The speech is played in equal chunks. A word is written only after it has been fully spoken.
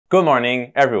Good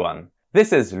morning, everyone.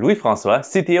 This is Louis-François,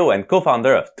 CTO and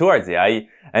co-founder of Towards AI,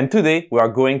 and today we are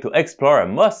going to explore a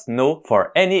must-know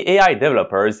for any AI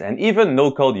developers and even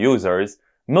no-code users,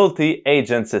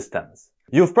 multi-agent systems.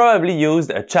 You've probably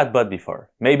used a chatbot before,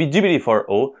 maybe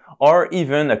GPT-4o, or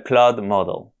even a Claude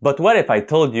model. But what if I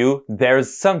told you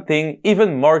there's something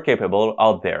even more capable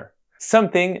out there?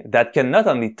 Something that can not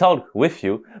only talk with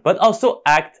you, but also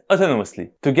act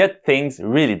autonomously to get things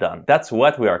really done. That's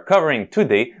what we are covering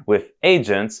today with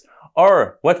agents,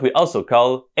 or what we also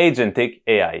call Agentic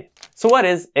AI. So what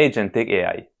is Agentic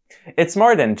AI? It's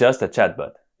more than just a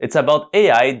chatbot. It's about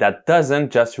AI that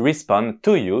doesn't just respond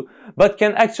to you, but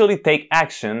can actually take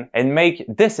action and make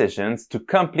decisions to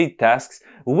complete tasks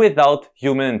without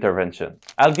human intervention.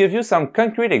 I'll give you some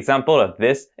concrete example of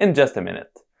this in just a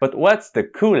minute. But what's the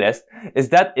coolest is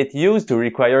that it used to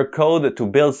require code to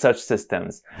build such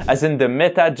systems, as in the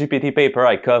Meta-GPT paper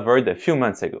I covered a few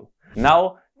months ago.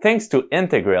 Now, thanks to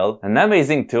Integral, an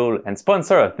amazing tool and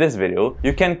sponsor of this video,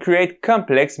 you can create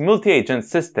complex multi-agent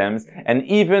systems and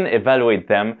even evaluate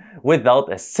them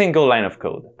without a single line of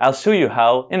code. I'll show you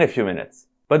how in a few minutes.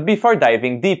 But before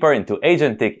diving deeper into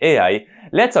Agentic AI,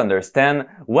 let's understand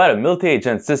what a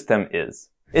multi-agent system is.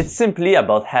 It's simply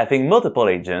about having multiple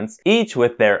agents, each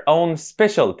with their own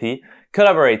specialty,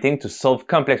 collaborating to solve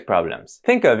complex problems.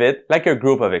 Think of it like a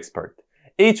group of experts.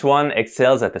 Each one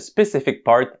excels at a specific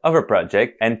part of a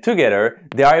project, and together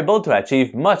they are able to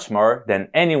achieve much more than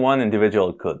any one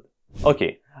individual could.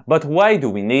 Okay, but why do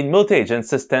we need multi-agent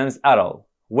systems at all?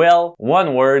 Well,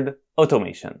 one word: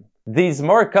 automation. These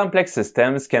more complex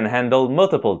systems can handle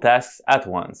multiple tasks at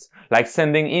once, like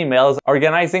sending emails,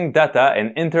 organizing data,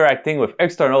 and interacting with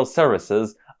external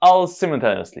services, all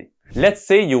simultaneously. Let's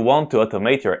say you want to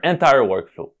automate your entire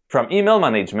workflow, from email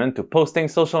management to posting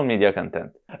social media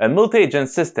content. A multi-agent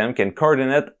system can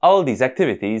coordinate all these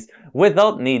activities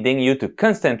without needing you to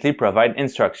constantly provide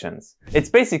instructions. It's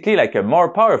basically like a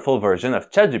more powerful version of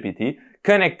ChatGPT,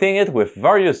 connecting it with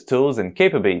various tools and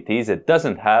capabilities it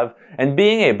doesn't have, and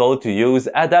being able to use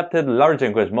adapted large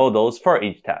language models for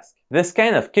each task. This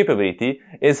kind of capability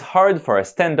is hard for a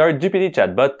standard GPT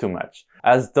chatbot to match,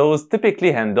 as those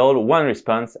typically handle one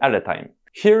response at a time.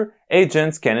 Here,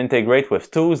 agents can integrate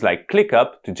with tools like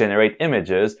ClickUp to generate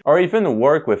images, or even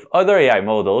work with other AI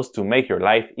models to make your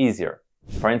life easier.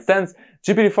 For instance,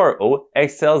 GPT-4o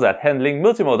excels at handling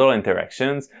multimodal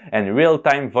interactions and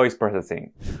real-time voice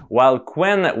processing, while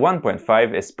Qwen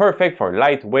 1.5 is perfect for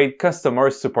lightweight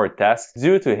customer support tasks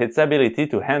due to its ability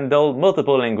to handle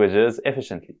multiple languages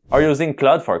efficiently, or using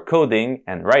Claude for coding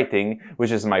and writing, which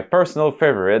is my personal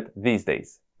favorite these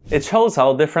days. It shows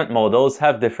how different models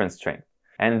have different strengths,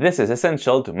 and this is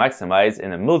essential to maximize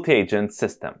in a multi-agent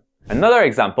system. Another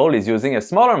example is using a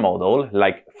smaller model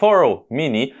like 4o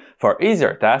Mini for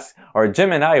easier tasks, or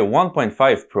Gemini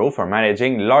 1.5 Pro for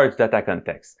managing large data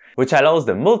contexts, which allows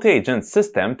the multi-agent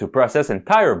system to process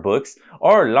entire books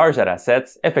or large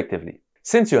datasets effectively.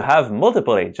 Since you have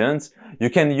multiple agents, you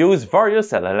can use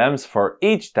various LLMs for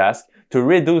each task to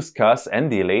reduce costs and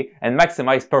delay and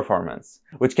maximize performance,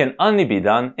 which can only be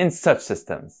done in such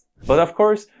systems. But of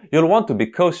course, you'll want to be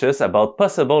cautious about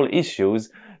possible issues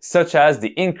such as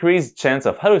the increased chance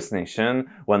of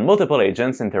hallucination when multiple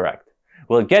agents interact.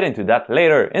 We'll get into that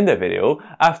later in the video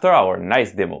after our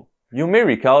nice demo. You may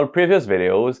recall previous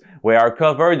videos where I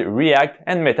covered React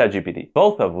and Meta-GPT,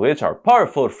 both of which are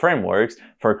powerful frameworks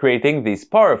for creating these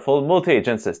powerful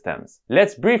multi-agent systems.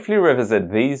 Let's briefly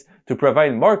revisit these to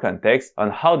provide more context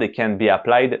on how they can be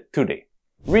applied today.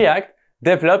 React,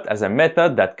 developed as a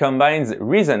method that combines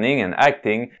reasoning and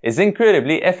acting, is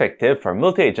incredibly effective for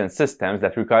multi-agent systems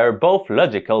that require both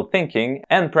logical thinking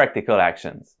and practical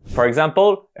actions. For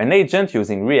example, an agent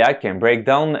using React can break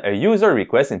down a user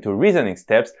request into reasoning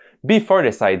steps before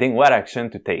deciding what action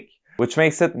to take, which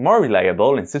makes it more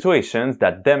reliable in situations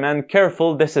that demand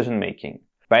careful decision-making.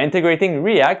 By integrating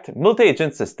React,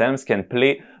 multi-agent systems can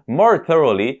play more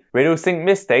thoroughly, reducing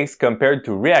mistakes compared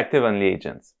to reactive-only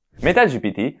agents.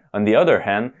 Meta-GPT, on the other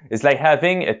hand, is like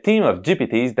having a team of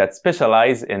GPTs that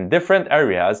specialize in different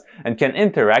areas and can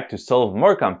interact to solve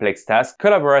more complex tasks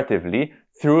collaboratively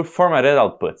through formatted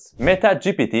outputs.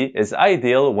 Meta-GPT is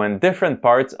ideal when different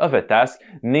parts of a task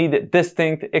need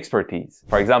distinct expertise.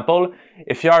 For example,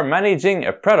 if you are managing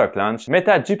a product launch,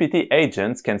 Meta-GPT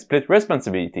agents can split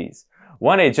responsibilities.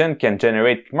 One agent can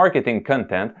generate marketing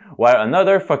content, while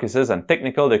another focuses on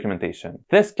technical documentation.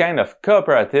 This kind of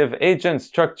cooperative agent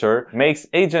structure makes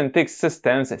agentic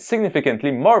systems significantly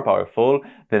more powerful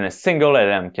than a single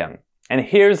LLM can. And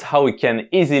here's how we can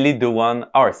easily do one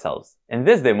ourselves. In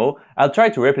this demo, I'll try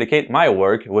to replicate my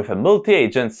work with a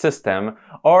multi-agent system,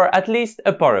 or at least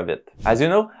a part of it. As you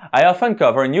know, I often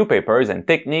cover new papers and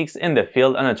techniques in the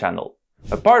field on a channel.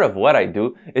 A part of what I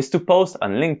do is to post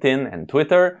on LinkedIn and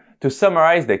Twitter to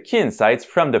summarize the key insights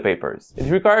from the papers.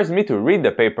 It requires me to read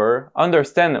the paper,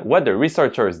 understand what the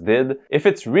researchers did, if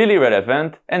it's really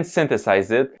relevant, and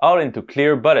synthesize it all into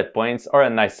clear bullet points or a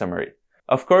nice summary.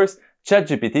 Of course,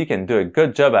 ChatGPT can do a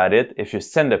good job at it if you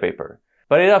send the paper,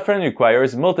 but it often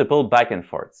requires multiple back and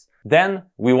forths. Then,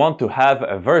 we want to have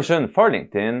a version for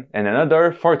LinkedIn and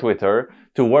another for Twitter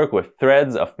to work with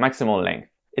threads of maximal length.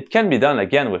 It can be done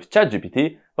again with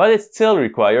ChatGPT, but it still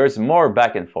requires more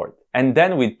back and forth. And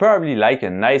then we'd probably like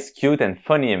a nice, cute and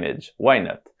funny image. Why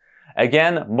not?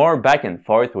 Again, more back and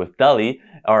forth with DALL-E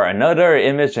or another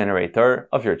image generator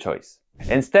of your choice.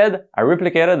 Instead, I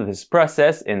replicated this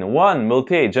process in one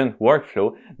multi-agent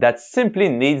workflow that simply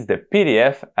needs the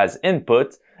PDF as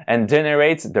input and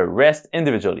generates the rest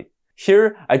individually.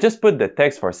 Here, I just put the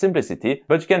text for simplicity,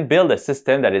 but you can build a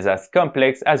system that is as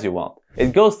complex as you want.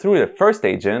 It goes through the first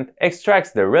agent,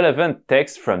 extracts the relevant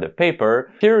text from the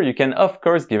paper. Here, you can of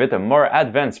course give it a more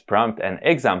advanced prompt and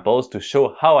examples to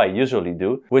show how I usually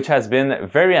do, which has been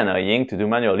very annoying to do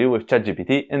manually with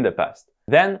ChatGPT in the past.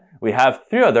 Then, we have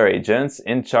 3 other agents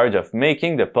in charge of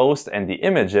making the post and the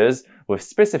images with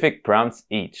specific prompts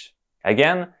each.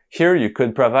 Again, here you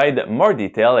could provide more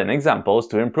detail and examples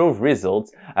to improve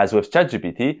results as with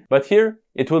ChatGPT, but here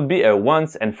it will be a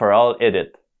once and for all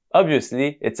edit.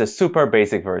 Obviously, it's a super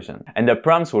basic version, and the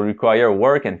prompts will require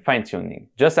work and fine-tuning,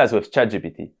 just as with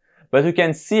ChatGPT. But you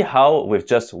can see how, with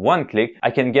just one click,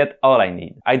 I can get all I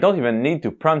need. I don't even need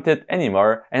to prompt it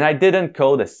anymore, and I didn't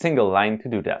code a single line to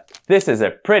do that. This is a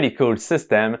pretty cool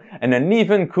system, and an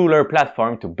even cooler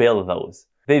platform to build those.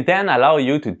 They then allow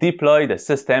you to deploy the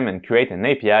system and create an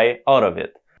API out of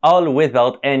it, all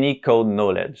without any code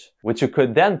knowledge, which you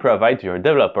could then provide to your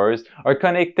developers or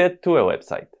connect it to a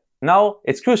website. Now,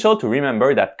 it's crucial to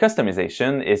remember that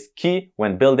customization is key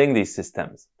when building these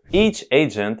systems. Each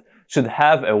agent should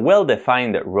have a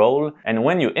well-defined role, and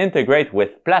when you integrate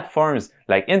with platforms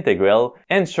like Integral,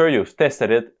 ensure you've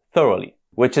tested it thoroughly,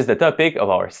 which is the topic of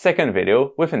our second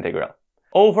video with Integral.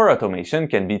 Over-automation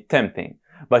can be tempting,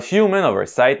 but human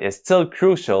oversight is still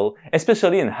crucial,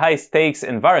 especially in high-stakes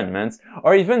environments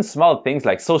or even small things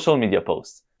like social media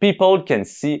posts. People can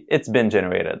see it's been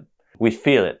generated. We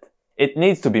feel it. It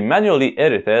needs to be manually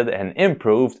edited and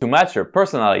improved to match your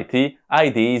personality,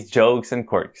 ideas, jokes, and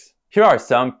quirks. Here are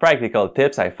some practical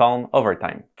tips I found over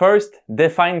time. First,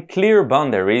 define clear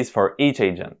boundaries for each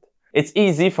agent. It's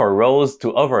easy for roles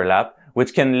to overlap,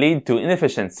 which can lead to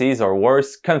inefficiencies or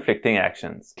worse, conflicting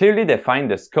actions. Clearly define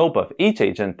the scope of each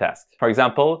agent task. For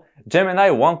example, Gemini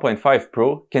 1.5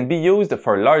 Pro can be used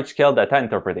for large-scale data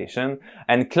interpretation,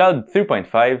 and Claude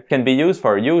 3.5 can be used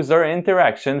for user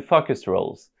interaction-focused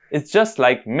roles. It's just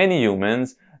like many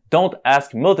humans, don't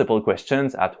ask multiple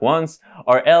questions at once,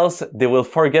 or else they will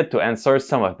forget to answer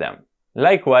some of them.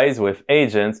 Likewise, with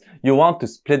agents, you want to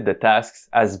split the tasks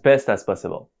as best as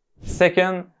possible.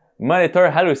 Second,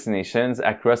 monitor hallucinations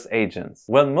across agents.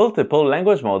 When multiple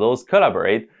language models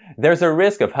collaborate, there's a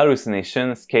risk of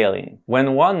hallucination scaling,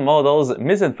 when one model's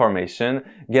misinformation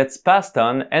gets passed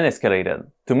on and escalated.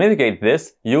 To mitigate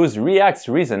this, use React's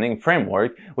reasoning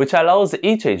framework, which allows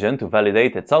each agent to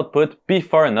validate its output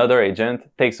before another agent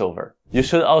takes over. You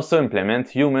should also implement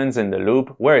humans in the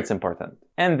loop where it's important.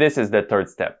 And this is the third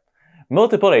step.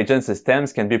 Multiple agent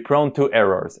systems can be prone to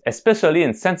errors, especially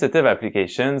in sensitive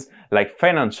applications like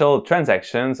financial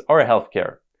transactions or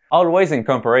healthcare. Always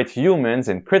incorporate humans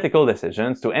in critical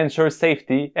decisions to ensure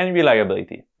safety and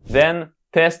reliability. Then,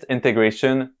 test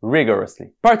integration rigorously.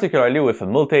 Particularly with a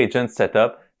multi-agent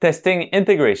setup, testing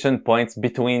integration points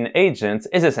between agents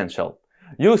is essential.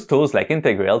 Use tools like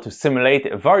Integral to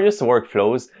simulate various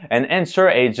workflows and ensure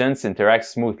agents interact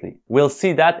smoothly. We'll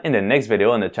see that in the next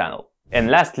video on the channel. And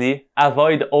lastly,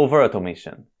 avoid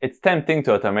over-automation. It's tempting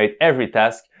to automate every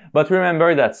task, but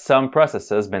remember that some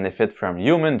processes benefit from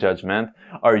human judgment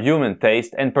or human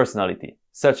taste and personality,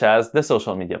 such as the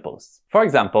social media posts. For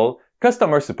example,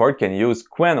 customer support can use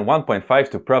Qwen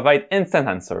 1.5 to provide instant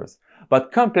answers,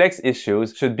 but complex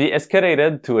issues should be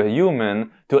escalated to a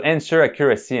human to ensure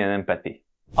accuracy and empathy.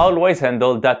 Always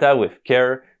handle data with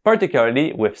care,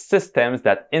 particularly with systems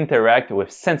that interact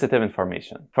with sensitive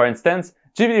information. For instance,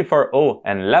 GPT-4o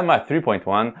and Llama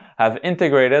 3.1 have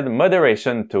integrated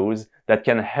moderation tools that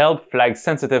can help flag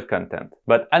sensitive content,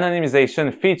 but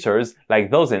anonymization features like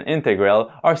those in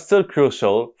Integral are still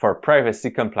crucial for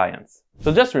privacy compliance.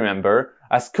 So just remember,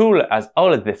 As cool as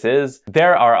all of this is,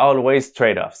 there are always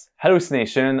trade-offs.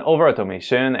 Hallucination,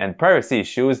 over-automation, and privacy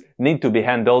issues need to be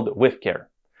handled with care.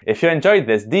 If you enjoyed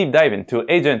this deep dive into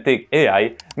Agentic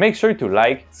AI, make sure to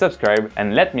like, subscribe,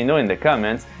 and let me know in the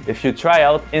comments if you try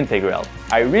out Integral.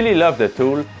 I really love the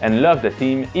tool and love the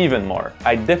team even more.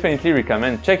 I definitely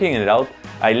recommend checking it out.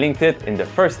 I linked it in the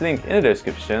first link in the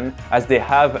description, as they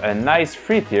have a nice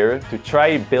free tier to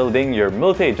try building your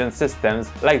multi-agent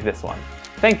systems like this one.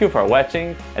 Thank you for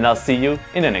watching, and I'll see you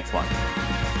in the next one.